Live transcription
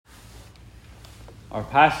Our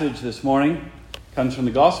passage this morning comes from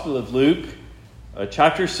the Gospel of Luke,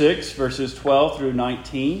 chapter 6, verses 12 through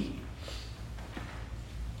 19.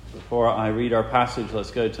 Before I read our passage,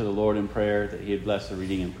 let's go to the Lord in prayer that He would bless the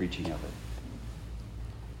reading and preaching of it.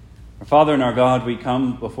 Our Father and our God, we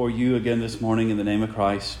come before you again this morning in the name of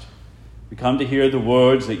Christ. We come to hear the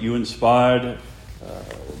words that you inspired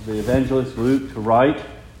the evangelist Luke to write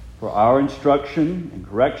for our instruction and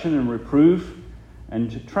correction and reproof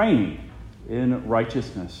and training in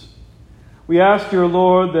righteousness. We ask, dear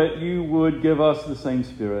Lord, that you would give us the same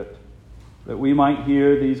Spirit, that we might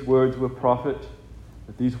hear these words with profit,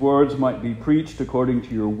 that these words might be preached according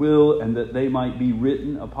to your will, and that they might be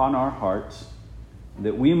written upon our hearts, and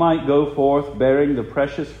that we might go forth bearing the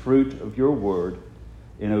precious fruit of your word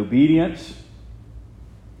in obedience,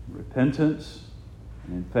 repentance,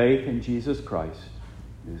 and in faith in Jesus Christ,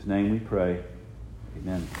 in whose name we pray.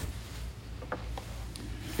 Amen.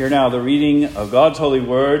 Hear now the reading of God's holy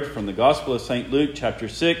word from the Gospel of St. Luke, chapter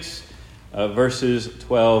 6, verses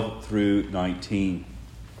 12 through 19.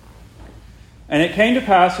 And it came to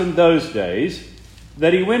pass in those days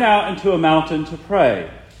that he went out into a mountain to pray,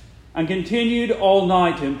 and continued all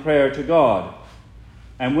night in prayer to God.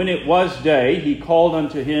 And when it was day, he called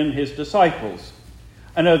unto him his disciples,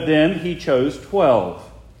 and of them he chose 12,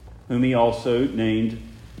 whom he also named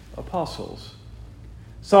apostles.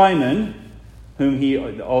 Simon, whom he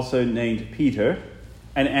also named Peter,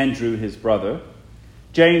 and Andrew his brother,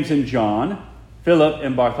 James and John, Philip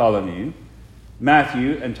and Bartholomew,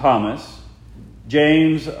 Matthew and Thomas,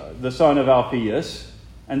 James the son of Alphaeus,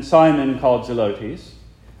 and Simon called Zelotes,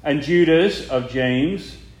 and Judas of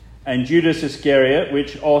James, and Judas Iscariot,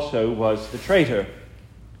 which also was the traitor.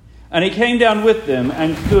 And he came down with them,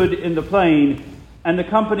 and stood in the plain, and the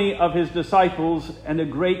company of his disciples, and a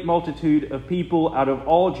great multitude of people out of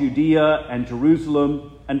all Judea and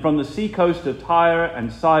Jerusalem, and from the seacoast of Tyre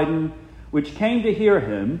and Sidon, which came to hear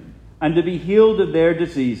him, and to be healed of their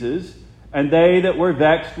diseases, and they that were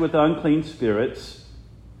vexed with unclean spirits,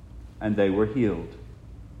 and they were healed.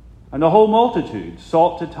 And the whole multitude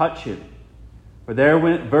sought to touch him, for there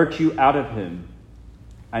went virtue out of him,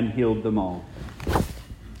 and healed them all.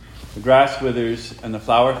 The grass withers and the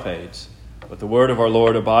flower fades, but the word of our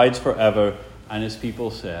Lord abides forever. And his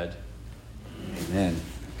people said, Amen.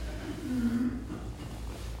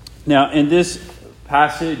 Now, in this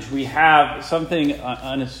passage, we have something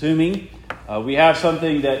unassuming. We have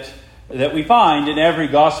something that we find in every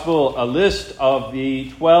gospel, a list of the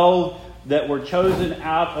 12 that were chosen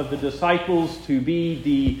out of the disciples to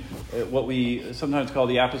be the what we sometimes call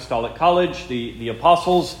the apostolic college, the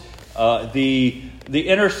apostles, the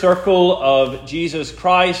inner circle of Jesus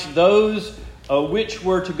Christ, those which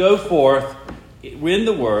were to go forth in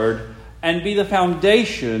the word and be the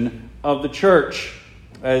foundation of the church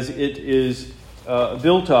as it is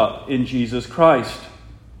built up in Jesus Christ.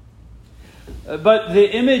 But the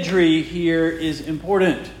imagery here is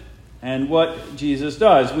important, and what Jesus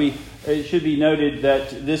does. It should be noted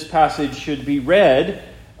that this passage should be read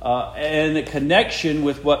in a connection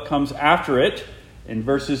with what comes after it in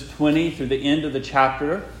verses 20 through the end of the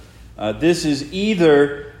chapter. This is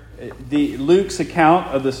either Luke's account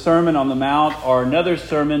of the Sermon on the Mount or another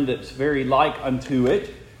sermon that's very like unto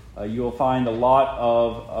it. You'll find a lot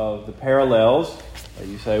of the parallels.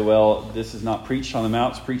 You say, well, this is not preached on the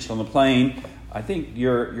mount, it's preached on the plain. I think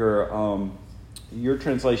your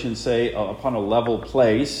translations say upon a level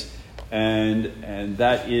place, and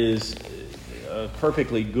that is a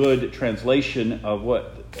perfectly good translation of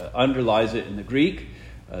what underlies it in the Greek.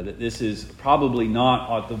 That this is probably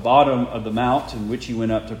not at the bottom of the mount in which he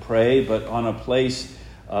went up to pray, but on a place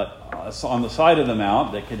on the side of the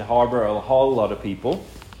mount that could harbor a whole lot of people.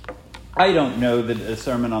 I don't know that a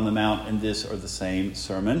Sermon on the Mount and this are the same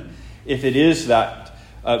sermon. If it is that,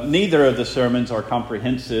 neither of the sermons are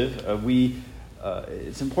comprehensive.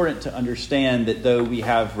 It's important to understand that though we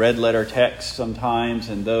have red letter text sometimes,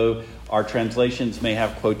 and though our translations may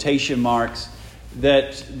have quotation marks,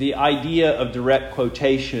 that the idea of direct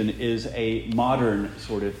quotation is a modern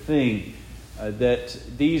sort of thing. That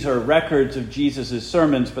these are records of Jesus'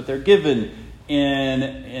 sermons, but they're given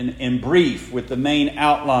in brief with the main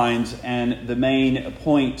outlines and the main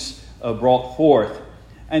points brought forth.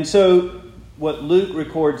 And so what Luke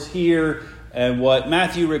records here and what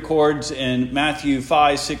Matthew records in Matthew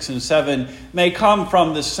 5, 6, and 7 may come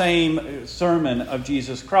from the same sermon of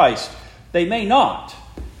Jesus Christ. They may not,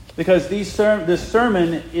 because this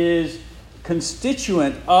sermon is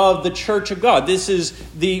constituent of the Church of God. This is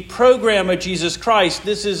the program of Jesus Christ.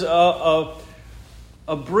 This is a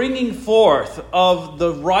bringing forth of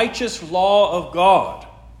the righteous law of God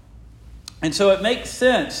And so it makes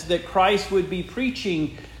sense that Christ would be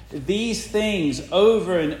preaching these things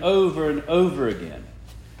over and over and over again.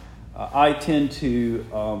 I tend to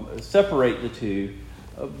separate the two,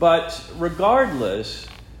 but regardless,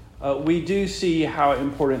 we do see how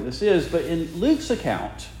important this is. But in Luke's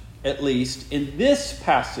account, at least in this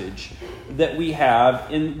passage that we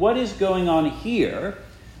have, in what is going on here,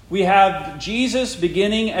 we have Jesus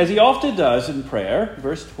beginning, as he often does in prayer,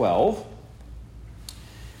 verse 12.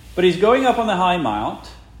 But he's going up on the high mount.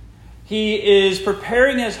 He is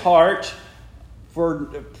preparing his heart for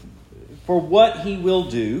what he will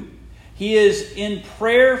do. He is in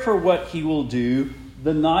prayer for what he will do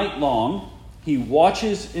the night long. He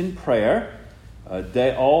watches in prayer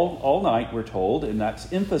all night, we're told, and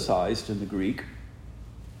that's emphasized in the Greek.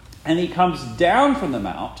 And he comes down from the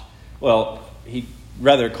mount. Well, he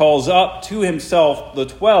rather calls up to himself the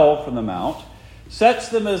 12 from the mount, sets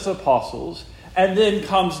them as apostles, and then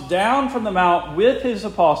comes down from the mount with his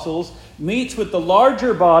apostles, meets with the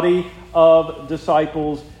larger body of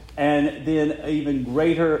disciples, and then an even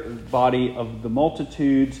greater body of the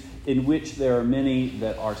multitudes, in which there are many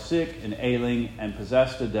that are sick and ailing and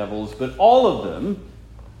possessed of devils, but all of them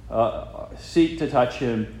seek to touch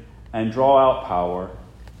him and draw out power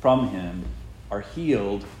from him, are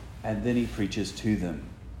healed, and then he preaches to them.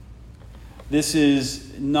 This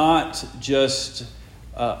is not just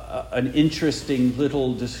an interesting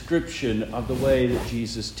little description of the way that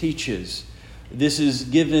Jesus teaches. This is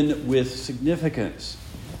given with significance.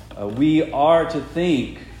 We are to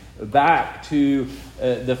think back to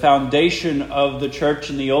the foundation of the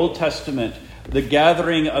church in the Old Testament, the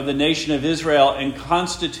gathering of the nation of Israel and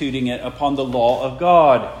constituting it upon the law of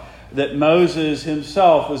God. That Moses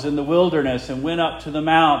himself was in the wilderness and went up to the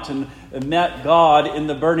mount and met God in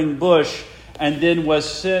the burning bush, and then was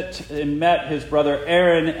sent and met his brother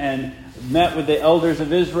Aaron and met with the elders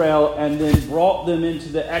of Israel, and then brought them into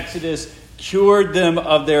the Exodus, cured them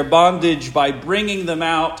of their bondage by bringing them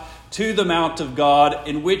out to the mount of God,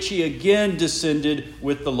 in which he again descended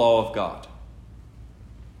with the law of God.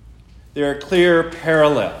 There are clear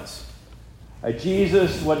parallels.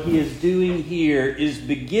 Jesus, what he is doing here is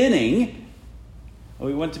beginning.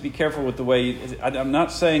 We want to be careful with the way. I'm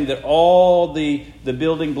not saying that all the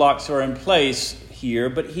building blocks are in place here,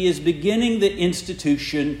 but he is beginning the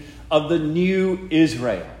institution of the new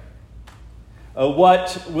Israel.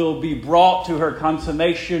 What will be brought to her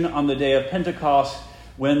consummation on the day of Pentecost,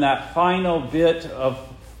 when that final bit of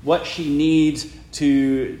what she needs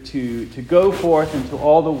to go forth into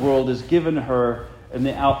all the world is given her in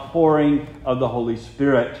the outpouring of the Holy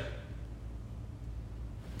Spirit.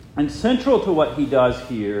 And central to what he does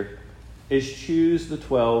here is choose the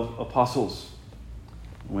 12 apostles.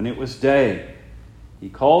 When it was day, he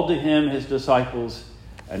called to him his disciples,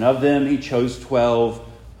 and of them he chose 12,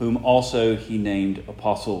 whom also he named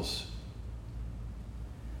apostles.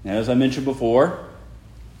 Now, as I mentioned before,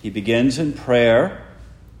 he begins in prayer.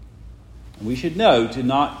 And we should know to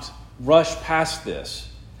not rush past this.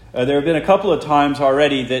 There have been a couple of times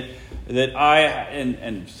already that I,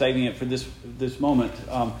 and saving it for this moment,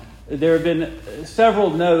 there have been several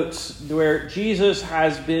notes where Jesus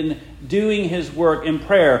has been doing his work in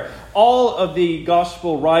prayer. All of the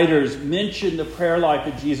gospel writers mention the prayer life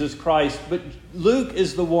of Jesus Christ, but Luke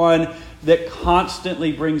is the one that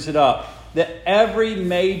constantly brings it up. That every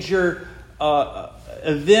major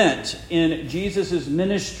event in Jesus'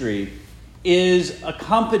 ministry is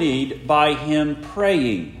accompanied by him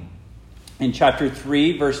praying. In chapter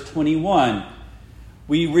 3, verse 21,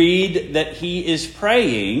 we read that he is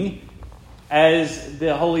praying as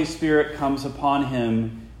the Holy Spirit comes upon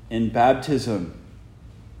him in baptism.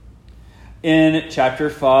 In chapter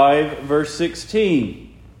 5, verse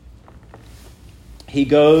 16, he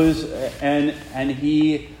goes and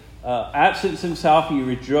he absents himself, he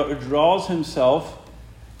withdraws himself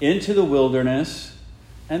into the wilderness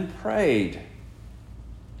and prayed.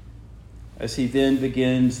 As he then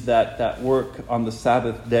begins that work on the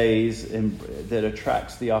Sabbath days that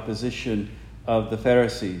attracts the opposition of the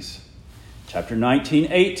Pharisees. Chapter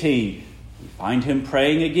 19, 18, we find him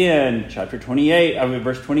praying again. Chapter 28,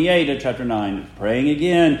 verse 28 of chapter 9, praying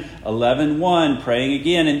again. 11:1, praying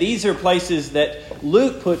again. And these are places that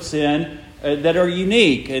Luke puts in that are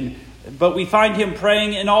unique. But we find him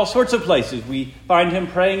praying in all sorts of places. We find him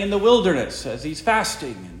praying in the wilderness as he's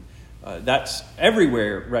fasting. That's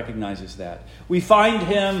everywhere recognizes that. We find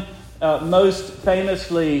him most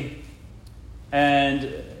famously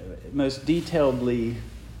and most detailedly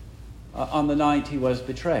on the night he was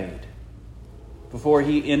betrayed, before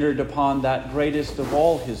he entered upon that greatest of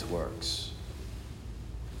all his works,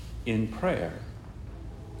 in prayer.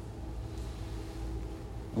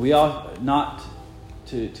 We ought not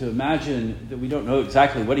to imagine that we don't know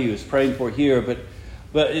exactly what he was praying for here,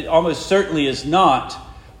 but it almost certainly is not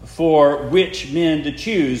for which men to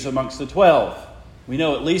choose amongst the 12. We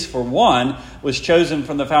know at least for one was chosen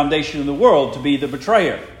from the foundation of the world to be the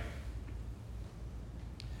betrayer.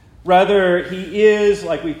 Rather, he is,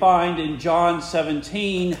 like we find in John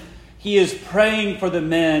 17, he is praying for the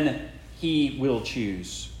men he will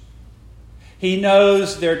choose. He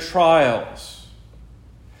knows their trials.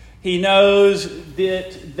 He knows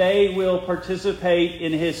that they will participate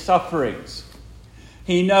in his sufferings.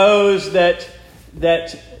 He knows that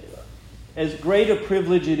as great a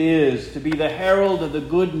privilege it is to be the herald of the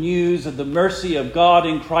good news of the mercy of God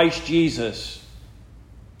in Christ Jesus.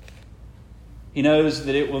 He knows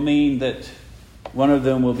that it will mean that one of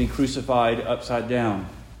them will be crucified upside down.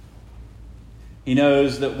 He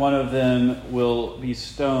knows that one of them will be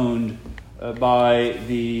stoned by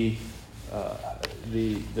the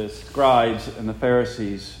scribes and the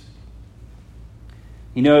Pharisees.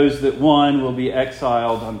 He knows that one will be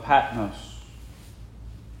exiled on Patmos.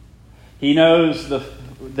 He knows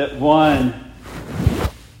that one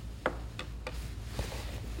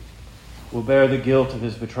will bear the guilt of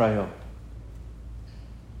his betrayal.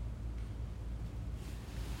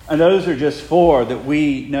 And those are just 4 that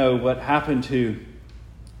we know what happened to.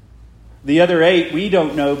 The other 8 we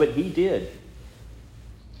don't know, but he did.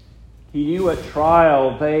 He knew what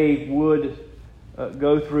trial they would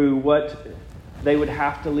go through, what they would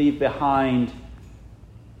have to leave behind,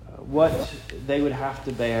 what they would have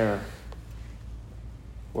to bear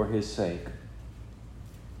for his sake.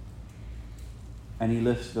 And he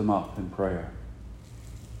lifts them up in prayer.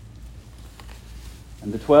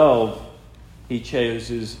 And the 12 he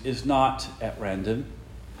chooses is not at random.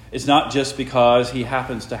 It's not just because he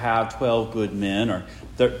happens to have 12 good men or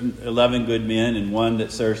 11 good men and one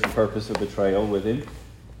that serves the purpose of betrayal with him.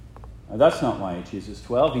 That's not why he chooses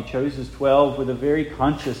 12. He chooses 12 with a very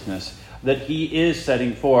consciousness that he is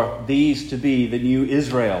setting forth these to be the new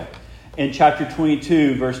Israel. In chapter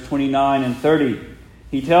 22, verse 29 and 30,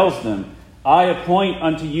 he tells them, I appoint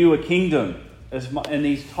unto you a kingdom. And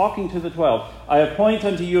he's talking to the 12. I appoint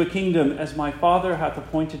unto you a kingdom as my Father hath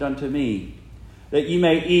appointed unto me, that ye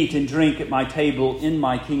may eat and drink at my table in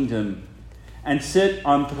my kingdom, and sit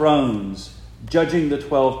on thrones, judging the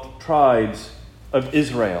 12 tribes of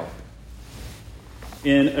Israel.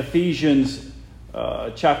 In Ephesians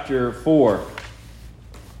chapter 4,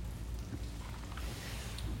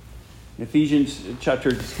 Ephesians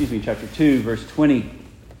chapter 2, verse 20,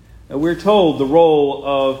 we're told the role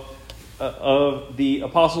of the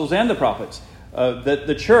apostles and the prophets, that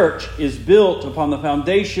the church is built upon the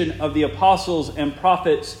foundation of the apostles and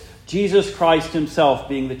prophets, Jesus Christ himself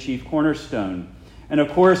being the chief cornerstone. And of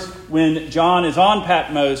course, when John is on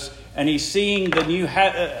Patmos and he's seeing the new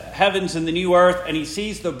heavens and the new earth, and he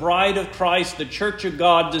sees the bride of Christ, the church of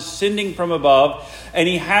God, descending from above, and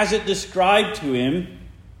he has it described to him,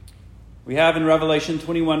 we have in Revelation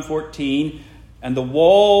 21:14, and the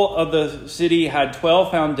wall of the city had 12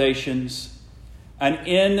 foundations, and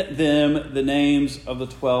in them the names of the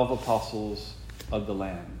 12 apostles of the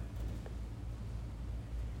Lamb.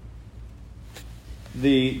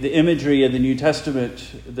 The imagery of the New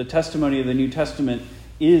Testament, the testimony of the New Testament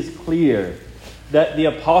is clear that the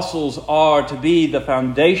apostles are to be the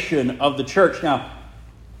foundation of the church. Now,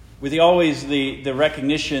 with always the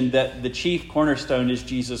recognition that the chief cornerstone is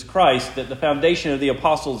Jesus Christ, that the foundation of the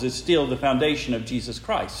apostles is still the foundation of Jesus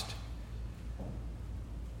Christ.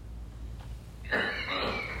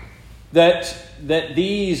 That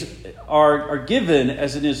these are given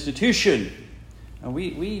as an institution. And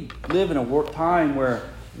we live in a time where,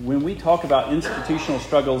 when we talk about institutional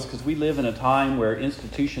struggles, because we live in a time where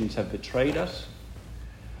institutions have betrayed us,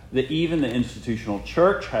 that even the institutional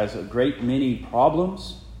church has a great many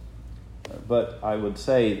problems. But I would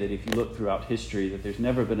say that if you look throughout history, that there's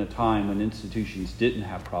never been a time when institutions didn't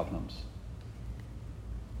have problems.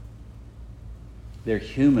 They're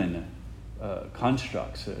human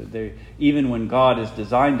constructs. Even when God has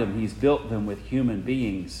designed them, he's built them with human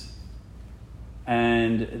beings.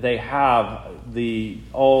 And they have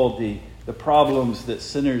all the problems that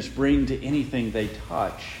sinners bring to anything they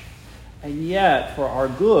touch. And yet, for our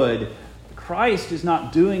good, Christ is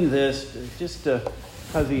not doing this just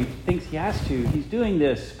because he thinks he has to. He's doing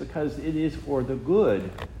this because it is for the good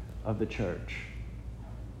of the church.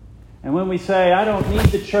 And when we say, I don't need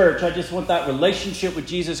the church, I just want that relationship with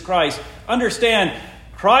Jesus Christ, understand,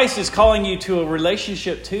 Christ is calling you to a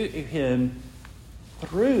relationship to him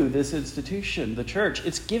through this institution, the church.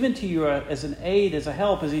 It's given to you as an aid, as a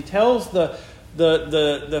help, as he tells the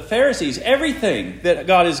the Pharisees. Everything that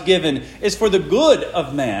God has given is for the good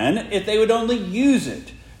of man if they would only use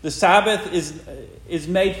it. The Sabbath is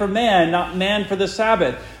made for man, not man for the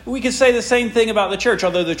Sabbath. We could say the same thing about the church,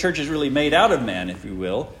 although the church is really made out of man, if you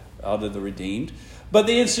will, out of the redeemed. But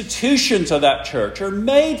the institutions of that church are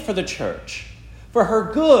made for the church, for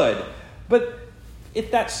her good. But if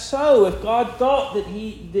that's so, if God thought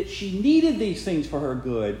that she needed these things for her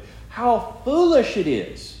good, how foolish it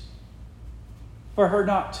is for her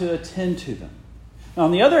not to attend to them. Now,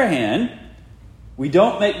 on the other hand, we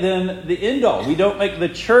don't make them the end all. We don't make the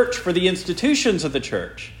church for the institutions of the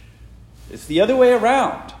church. It's the other way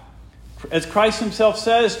around. As Christ himself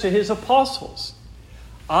says to his apostles,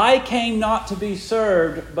 I came not to be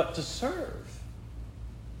served, but to serve.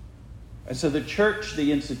 And so the church,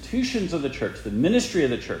 the institutions of the church, the ministry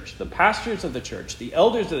of the church, the pastors of the church, the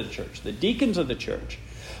elders of the church, the deacons of the church,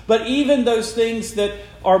 but even those things that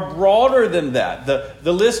are broader than that,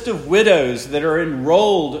 the list of widows that are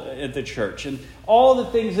enrolled at the church, and all the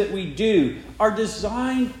things that we do are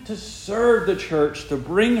designed to serve the church, to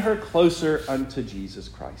bring her closer unto Jesus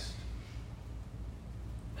Christ.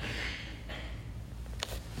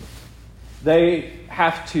 They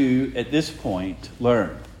have to, at this point,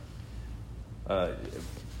 learn.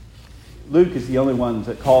 Luke is the only one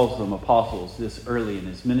that calls them apostles this early in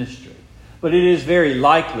his ministry. But it is very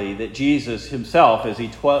likely that Jesus himself, as he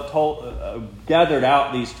gathered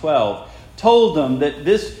out these 12, told them that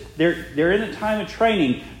they're in a time of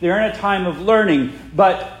training, they're in a time of learning,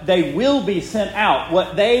 but they will be sent out.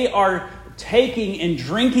 What they are taking and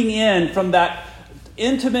drinking in from that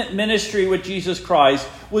intimate ministry with Jesus Christ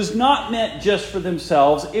was not meant just for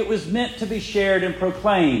themselves. It was meant to be shared and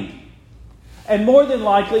proclaimed. And more than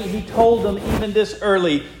likely, he told them even this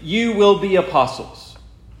early, you will be apostles.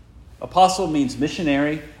 Apostle means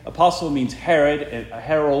missionary. Apostle means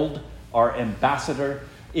herald or ambassador.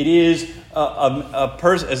 It is a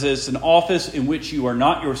person, as it's an office in which you are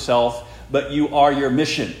not yourself, but you are your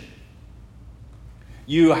mission.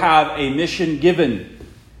 You have a mission given,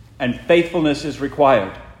 and faithfulness is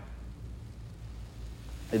required.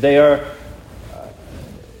 They are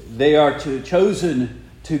chosen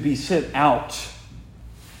to be sent out.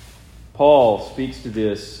 Paul speaks to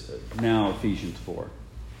this now, Ephesians 4.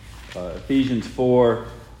 Ephesians 4,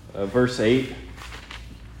 verse 8.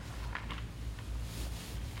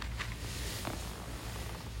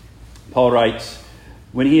 Paul writes,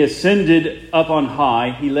 when he ascended up on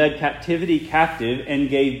high, he led captivity captive and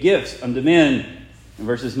gave gifts unto men. In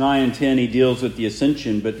verses 9 and 10, he deals with the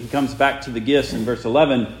ascension, but he comes back to the gifts in verse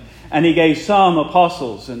 11. And he gave some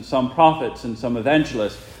apostles and some prophets and some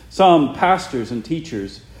evangelists, some pastors and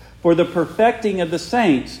teachers, for the perfecting of the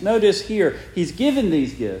saints. Notice here, he's given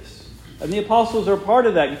these gifts. And the apostles are part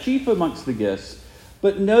of that, chief amongst the gifts.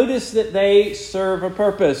 But notice that they serve a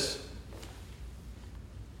purpose.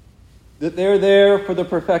 That they're there for the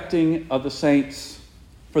perfecting of the saints,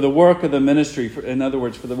 for the work of the ministry, in other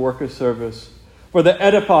words, for the work of service, for the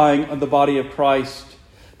edifying of the body of Christ,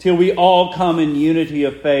 till we all come in unity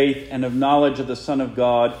of faith and of knowledge of the Son of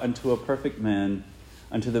God, unto a perfect man,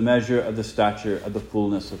 unto the measure of the stature of the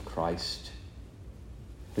fullness of Christ.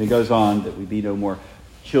 And he goes on that we be no more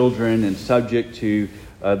children and subject to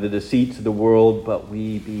the deceits of the world, but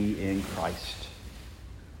we be in Christ.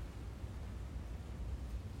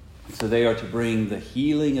 So they are to bring the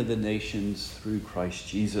healing of the nations through Christ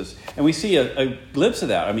Jesus. And we see a glimpse of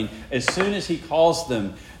that. I mean, as soon as he calls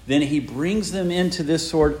them, then he brings them into this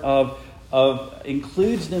sort of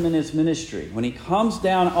includes them in his ministry. When he comes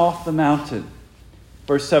down off the mountain,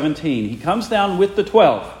 verse 17, he comes down with the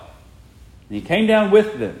 12. And he came down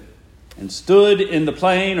with them and stood in the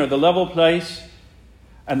plain or the level place,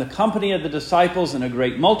 and the company of the disciples and a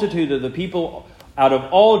great multitude of the people out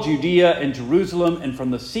of all Judea and Jerusalem and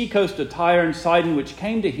from the seacoast of Tyre and Sidon, which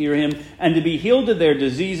came to hear him and to be healed of their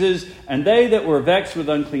diseases, and they that were vexed with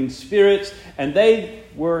unclean spirits, and they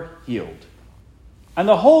were healed. And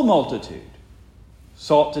the whole multitude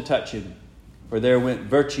sought to touch him, for there went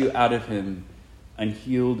virtue out of him and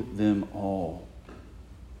healed them all.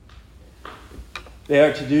 They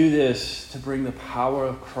are to do this to bring the power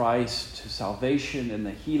of Christ to salvation and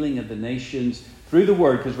the healing of the nations through the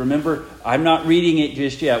Word. Because remember, I'm not reading it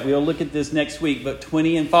just yet. We'll look at this next week. But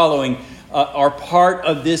 20 and following are part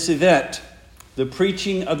of this event. The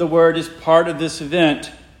preaching of the Word is part of this event.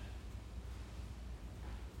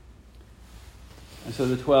 And so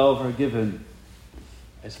the 12 are given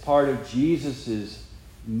as part of Jesus'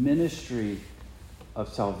 ministry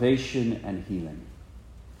of salvation and healing.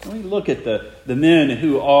 When we look at the men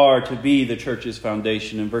who are to be the church's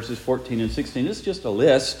foundation in verses 14 and 16, it's just a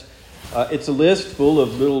list. It's a list full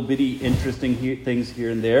of little bitty interesting things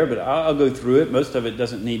here and there, but I'll go through it. Most of it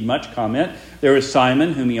doesn't need much comment. There is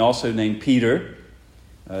Simon, whom he also named Peter,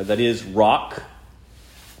 that is, rock,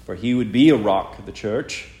 for he would be a rock of the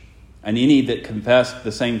church. And any that confessed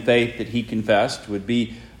the same faith that he confessed would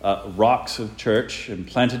be rocks of church and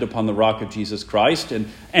planted upon the rock of Jesus Christ.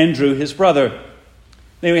 And Andrew, his brother.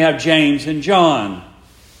 Then we have James and John,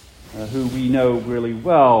 who we know really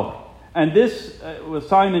well. And this, with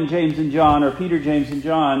Simon, James, and John, or Peter, James, and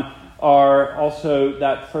John, are also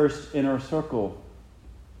that first inner circle.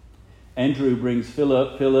 Andrew brings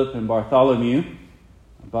Philip, and Bartholomew.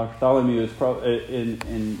 Bartholomew is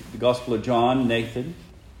in the Gospel of John, Nathan.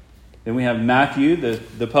 Then we have Matthew,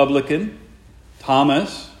 the publican.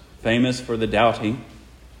 Thomas, famous for the doubting.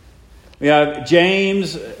 We have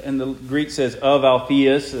James, and the Greek says of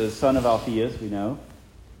Alphaeus, the son of Alphaeus, we know.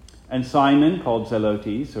 And Simon, called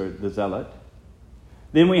Zelotes, or the Zealot.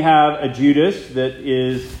 Then we have a Judas that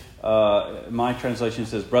is, my translation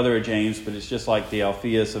says brother of James, but it's just like the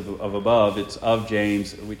Alphaeus of above. It's of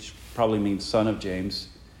James, which probably means son of James.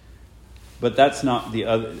 But that's not the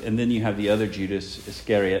other. And then you have the other Judas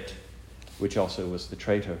Iscariot, which also was the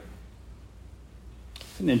traitor.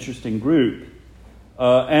 It's an interesting group.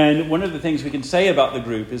 And one of the things we can say about the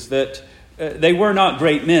group is that they were not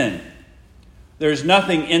great men. There's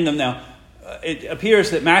nothing in them. Now, it appears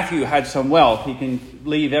that Matthew had some wealth. He can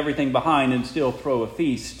leave everything behind and still throw a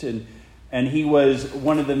feast. And he was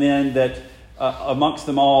one of the men that, amongst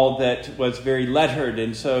them all, that was very lettered.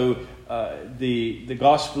 And so the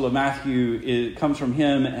Gospel of Matthew comes from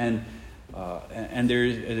him, and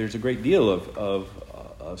there's a great deal of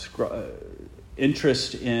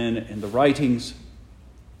interest in the writings.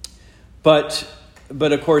 But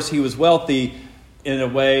of course, he was wealthy in a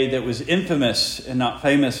way that was infamous and not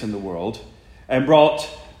famous in the world, and brought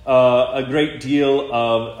a great deal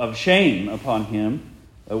of shame upon him,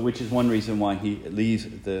 which is one reason why he leaves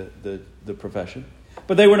the profession.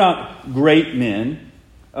 But they were not great men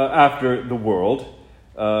after the world.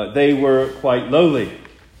 They were quite lowly.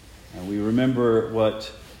 And we remember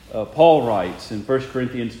what Paul writes in 1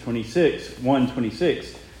 Corinthians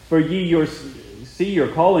 1:26. For ye see your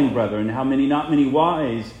calling, brethren, how not many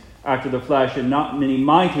wise after the flesh, and not many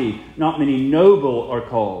mighty, not many noble are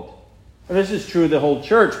called. And this is true of the whole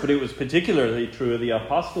church, but it was particularly true of the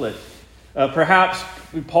apostolate. Perhaps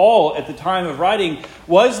Paul, at the time of writing,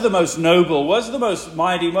 was the most noble, was the most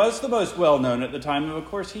mighty, was the most well-known at the time. And of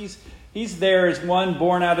course, he's there as one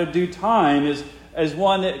born out of due time, as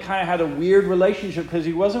one that kind of had a weird relationship because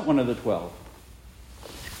he wasn't one of the 12.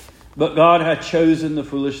 But God had chosen the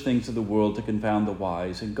foolish things of the world to confound the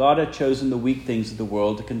wise, and God had chosen the weak things of the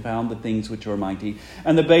world to confound the things which are mighty,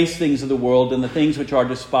 and the base things of the world, and the things which are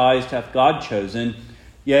despised hath God chosen,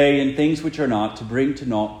 yea, and things which are not, to bring to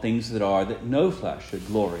naught things that are, that no flesh should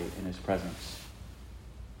glory in his presence.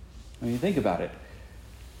 When you think about it,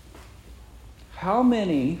 how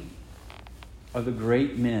many of the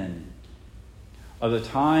great men of the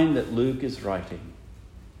time that Luke is writing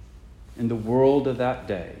in the world of that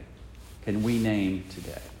day can we name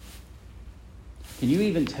today? Can you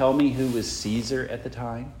even tell me who was Caesar at the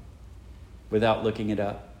time without looking it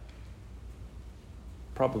up?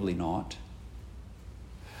 Probably not.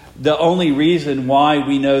 The only reason why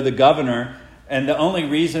we know the governor, and the only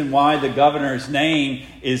reason why the governor's name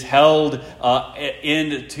is held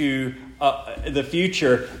into the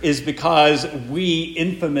future, is because we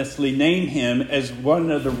infamously name him as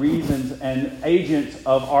one of the reasons and agents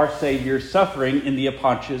of our Savior's suffering in the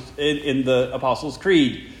Apostles'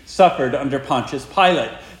 Creed, suffered under Pontius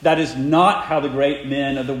Pilate. That is not how the great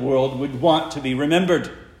men of the world would want to be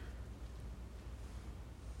remembered.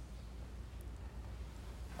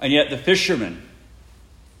 And yet the fishermen,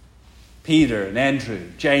 Peter and Andrew,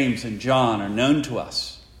 James and John, are known to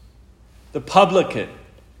us. The publican,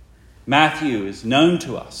 Matthew, is known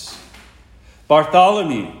to us.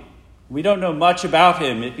 Bartholomew, we don't know much about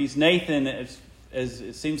him. If he's Nathan, as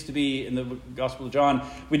it seems to be in the Gospel of John,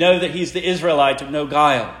 we know that he's the Israelite of no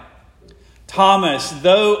guile. Thomas,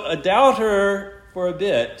 though a doubter for a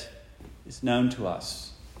bit, is known to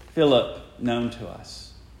us. Philip, known to us.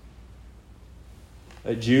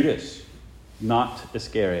 Judas, not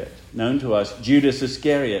Iscariot, known to us. Judas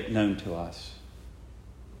Iscariot, known to us.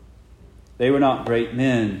 They were not great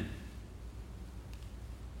men,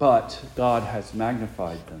 but God has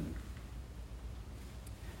magnified them.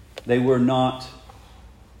 They were not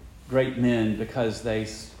great men because they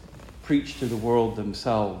preached to the world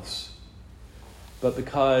themselves, but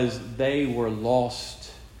because they were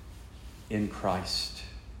lost in Christ.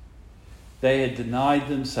 They had denied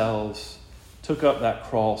themselves, took up that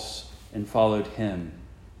cross, and followed him.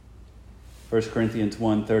 1 Corinthians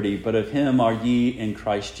 1:30, but of him are ye in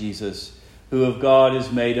Christ Jesus, who of God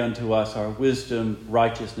is made unto us our wisdom,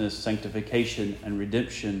 righteousness, sanctification, and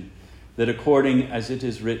redemption, that according as it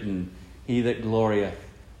is written, he that glorieth,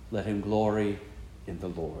 let him glory in the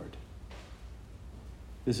Lord.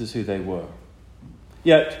 This is who they were.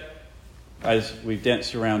 Yet, as we've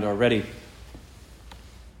danced around already,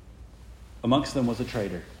 amongst them was a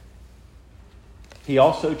traitor. He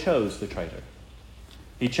also chose the traitor.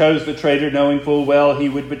 He chose the traitor knowing full well he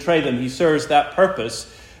would betray them. He serves that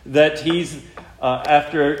purpose that he's,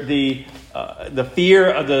 after the fear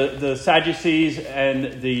of the Sadducees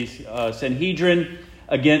and the Sanhedrin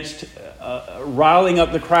against riling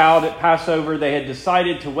up the crowd at Passover, they had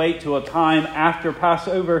decided to wait till a time after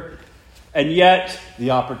Passover, and yet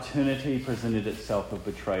the opportunity presented itself of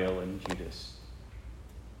betrayal in Judas.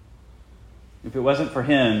 If it wasn't for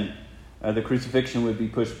him, the crucifixion would be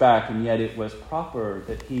pushed back, and yet it was proper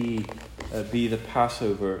that he be the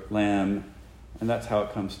Passover lamb, and that's how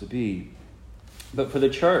it comes to be. But for the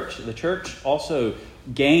church also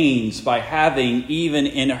gains by having, even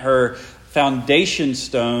in her foundation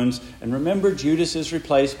stones, and remember Judas is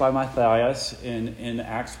replaced by Matthias in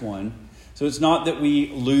Acts 1, so it's not that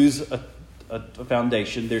we lose a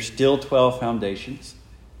foundation, there's still 12 foundations.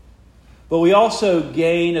 But we also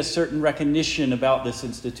gain a certain recognition about this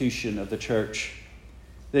institution of the church,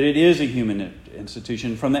 that it is a human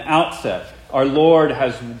institution. From the outset, our Lord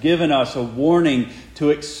has given us a warning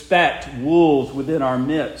to expect wolves within our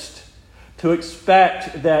midst, to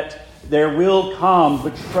expect that there will come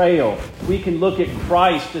betrayal. We can look at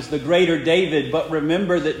Christ as the greater David, but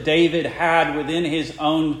remember that David had within his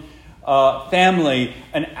own family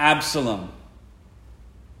an Absalom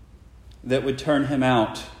that would turn him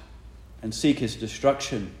out and seek his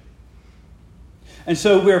destruction. And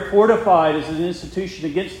so we're fortified as an institution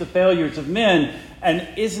against the failures of men. And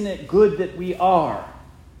isn't it good that we are?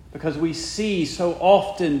 Because we see so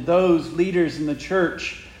often those leaders in the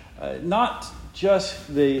church, not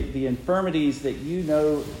just the infirmities that you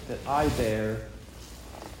know that I bear.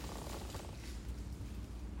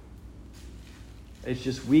 It's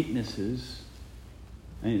just weaknesses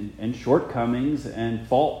and shortcomings and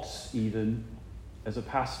faults even as a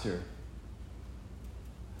pastor.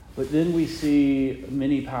 But then we see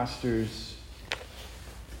many pastors,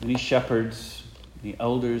 many shepherds, many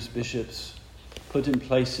elders, bishops, put in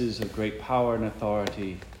places of great power and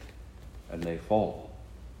authority, and they fall.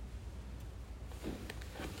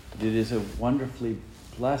 It is a wonderfully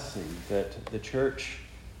blessing that the church,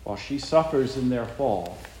 while she suffers in their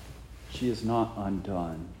fall, she is not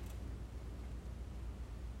undone.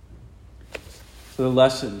 So the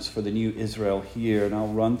lessons for the new Israel here, and I'll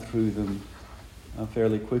run through them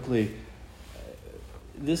fairly quickly.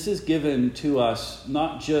 This is given to us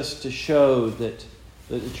not just to show that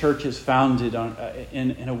the church is founded on,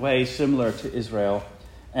 in a way similar to Israel,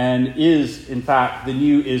 and is in fact the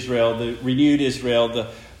new Israel, the renewed Israel,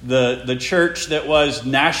 the church that was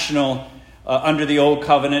national under the old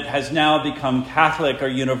covenant has now become Catholic or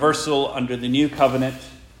universal under the new covenant,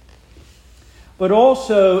 but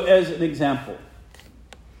also as an example.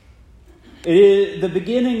 The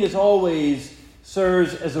beginning is always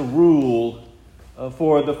serves as a rule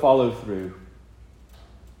for the follow-through.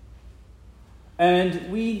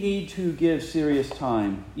 And we need to give serious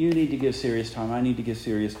time. You need to give serious time. I need to give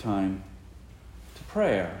serious time to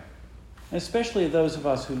prayer. And especially those of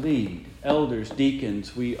us who lead, elders,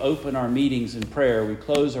 deacons. We open our meetings in prayer. We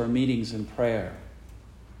close our meetings in prayer.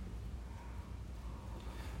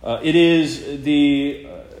 It is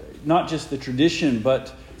not just the tradition,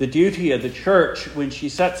 but the duty of the church when she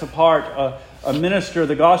sets apart a minister of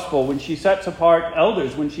the gospel, when she sets apart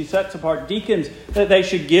elders, when she sets apart deacons, that they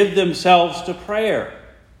should give themselves to prayer.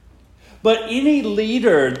 But any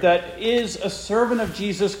leader that is a servant of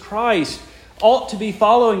Jesus Christ ought to be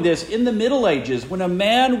following this. In the Middle Ages, when a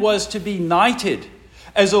man was to be knighted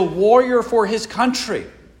as a warrior for his country,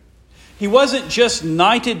 he wasn't just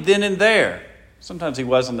knighted then and there. Sometimes he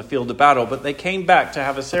was on the field of battle, but they came back to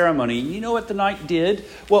have a ceremony. You know what the knight did?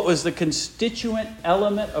 What was the constituent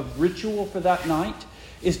element of ritual for that night?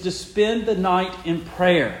 Is to spend the night in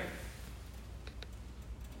prayer.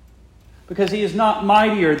 Because he is not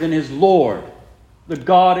mightier than his Lord, the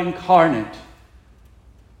God incarnate.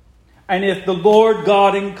 And if the Lord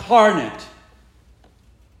God incarnate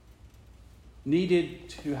needed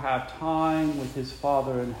to have time with his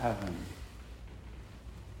Father in heaven,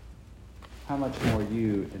 how much more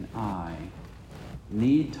you and I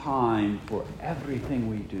need time for everything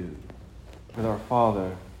we do with our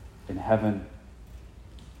Father in heaven.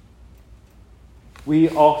 We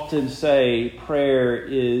often say prayer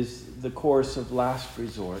is the course of last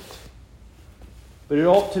resort. but it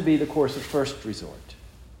ought to be the course of first resort.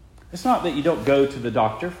 It's not that you don't go to the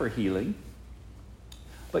doctor for healing,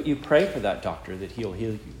 but you pray for that doctor that he'll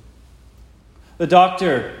heal you. The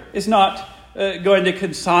doctor is not going to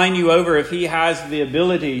consign you over if he has the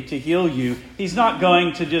ability to heal you. He's not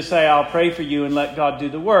going to just say, I'll pray for you and let God do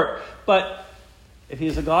the work. But if he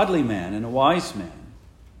is a godly man and a wise man,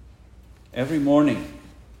 every morning,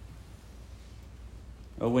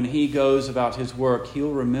 when he goes about his work,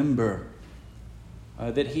 he'll remember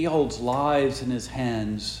that he holds lives in his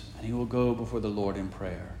hands, and he will go before the Lord in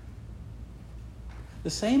prayer. The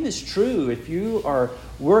same is true if you are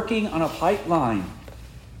working on a pipeline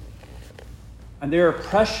and there are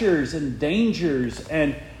pressures and dangers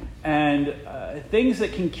and things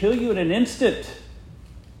that can kill you in an instant.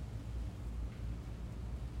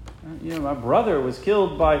 My brother was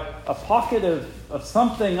killed by a pocket of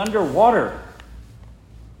something underwater.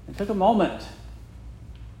 It took a moment.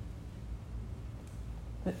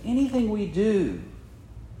 But anything we do,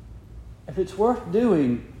 if it's worth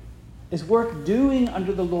doing, is worth doing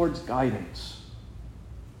under the Lord's guidance.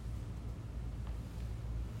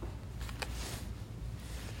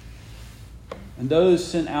 And those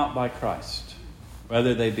sent out by Christ,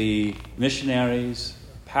 whether they be missionaries,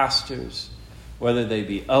 pastors, whether they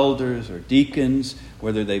be elders or deacons,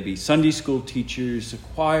 whether they be Sunday school teachers,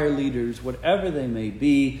 choir leaders, whatever they may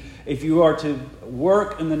be, if you are to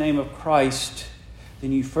work in the name of Christ,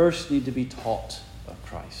 then you first need to be taught of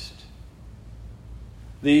Christ.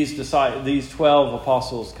 These 12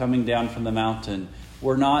 apostles coming down from the mountain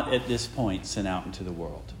were not at this point sent out into the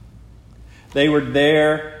world. They were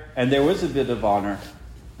there, and there was a bit of honor.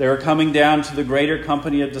 They were coming down to the greater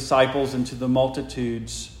company of disciples and to the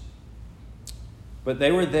multitudes. But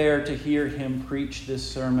they were there to hear him preach this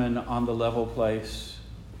sermon on the level place.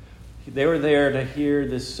 They were there to hear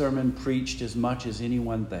this sermon preached as much as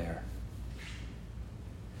anyone there.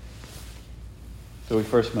 So we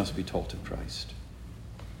first must be taught of Christ.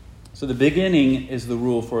 So the beginning is the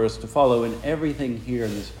rule for us to follow, and everything here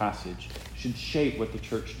in this passage should shape what the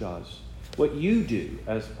church does, what you do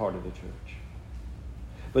as part of the church.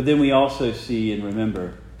 But then we also see and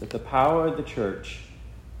remember that the power of the church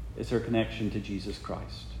is her connection to Jesus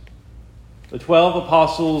Christ. The 12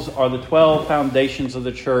 apostles are the 12 foundations of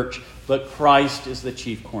the church, but Christ is the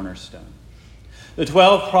chief cornerstone. The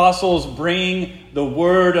 12 apostles bring the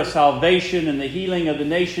word of salvation and the healing of the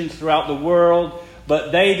nations throughout the world,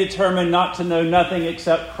 but they determine not to know nothing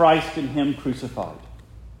except Christ and him crucified.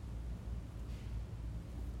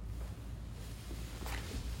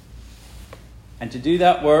 And to do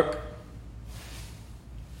that work,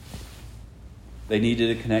 they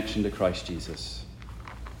needed a connection to Christ Jesus.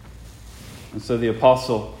 And so the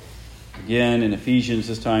apostle, again in Ephesians,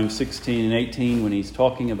 this time 16 and 18, when he's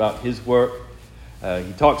talking about his work,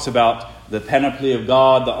 he talks about the panoply of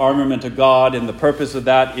God, the armament of God, and the purpose of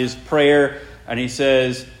that is prayer. And he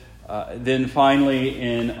says, then finally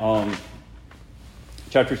in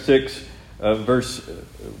chapter 6, verse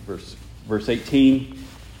 18,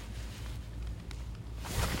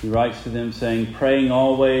 he writes to them saying, praying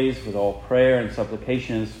always with all prayer and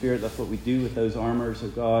supplication in the Spirit. That's what we do with those armors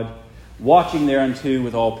of God. Watching thereunto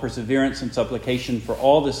with all perseverance and supplication for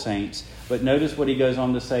all the saints. But notice what he goes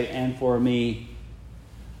on to say, and for me,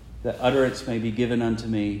 that utterance may be given unto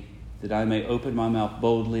me, that I may open my mouth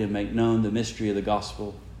boldly and make known the mystery of the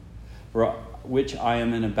gospel, for which I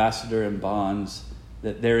am an ambassador in bonds,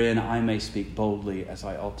 that therein I may speak boldly as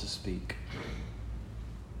I ought to speak.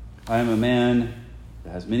 I am a man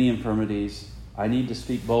that has many infirmities. I need to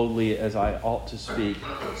speak boldly as I ought to speak.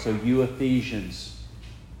 So you Ephesians,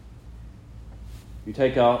 you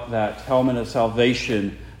take out that helmet of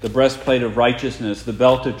salvation, the breastplate of righteousness, the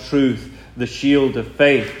belt of truth, the shield of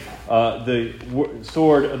faith, the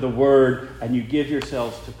sword of the word, and you give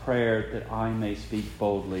yourselves to prayer that I may speak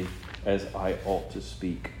boldly as I ought to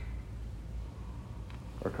speak.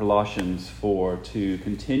 Or Colossians 4, to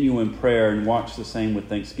continue in prayer and watch the same with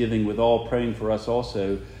thanksgiving, with all praying for us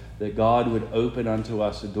also, that God would open unto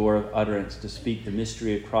us a door of utterance to speak the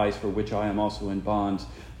mystery of Christ, for which I am also in bonds,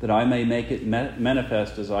 that I may make it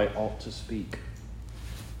manifest as I ought to speak.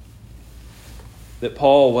 That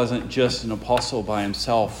Paul wasn't just an apostle by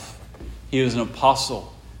himself. He was an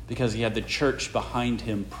apostle because he had the church behind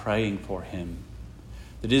him praying for him.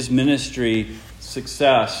 That his ministry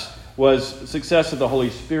success was success of the Holy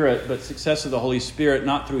Spirit, but success of the Holy Spirit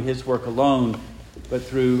not through his work alone, but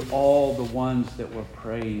through all the ones that were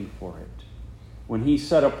praying for it. When he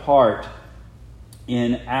set apart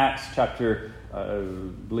in Acts chapter, I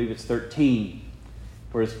believe it's 13,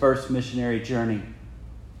 for his first missionary journey,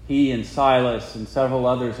 he and Silas and several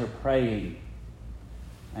others are praying.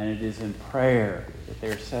 and it is in prayer that they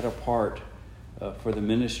are set apart for the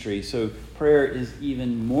ministry. So prayer is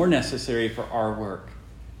even more necessary for our work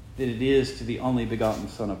than it is to the only begotten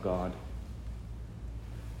Son of God.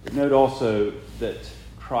 But note also that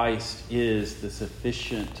Christ is the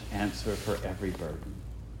sufficient answer for every burden.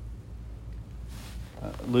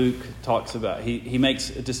 Luke talks about, he makes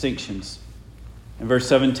distinctions. In verse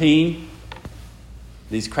 17,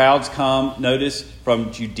 these crowds come, notice,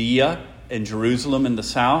 from Judea and Jerusalem in the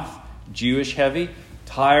south, Jewish heavy,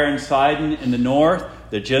 Tyre and Sidon in the north,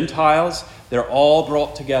 the Gentiles, they're all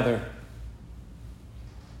brought together.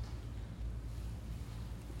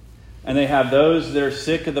 And they have those that are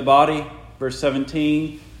sick of the body, verse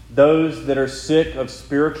 17, those that are sick of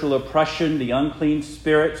spiritual oppression, the unclean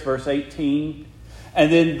spirits, verse 18.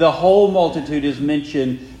 And then the whole multitude is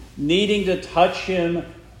mentioned, needing to touch him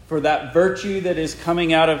for that virtue that is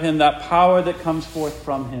coming out of him, that power that comes forth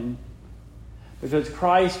from him. Because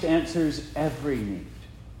Christ answers every need.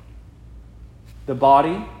 The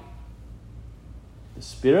body, the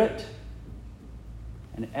spirit,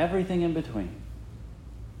 and everything in between.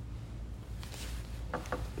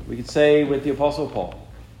 We could say with the Apostle Paul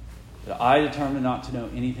that I determined not to know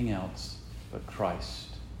anything else but Christ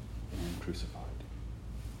and him crucified.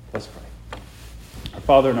 Let's pray. Our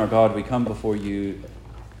Father and our God, we come before you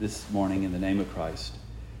this morning in the name of Christ.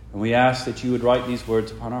 And we ask that you would write these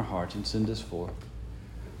words upon our hearts and send us forth.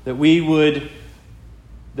 That we would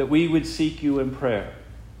seek you in prayer.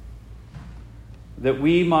 That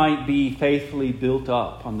we might be faithfully built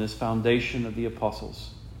up on this foundation of the apostles.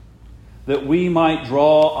 That we might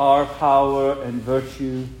draw our power and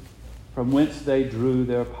virtue from whence they drew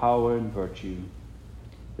their power and virtue.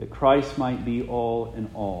 That Christ might be all in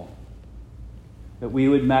all. That we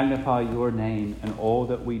would magnify your name in all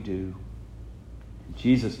that we do. In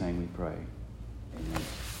Jesus' name we pray. Amen.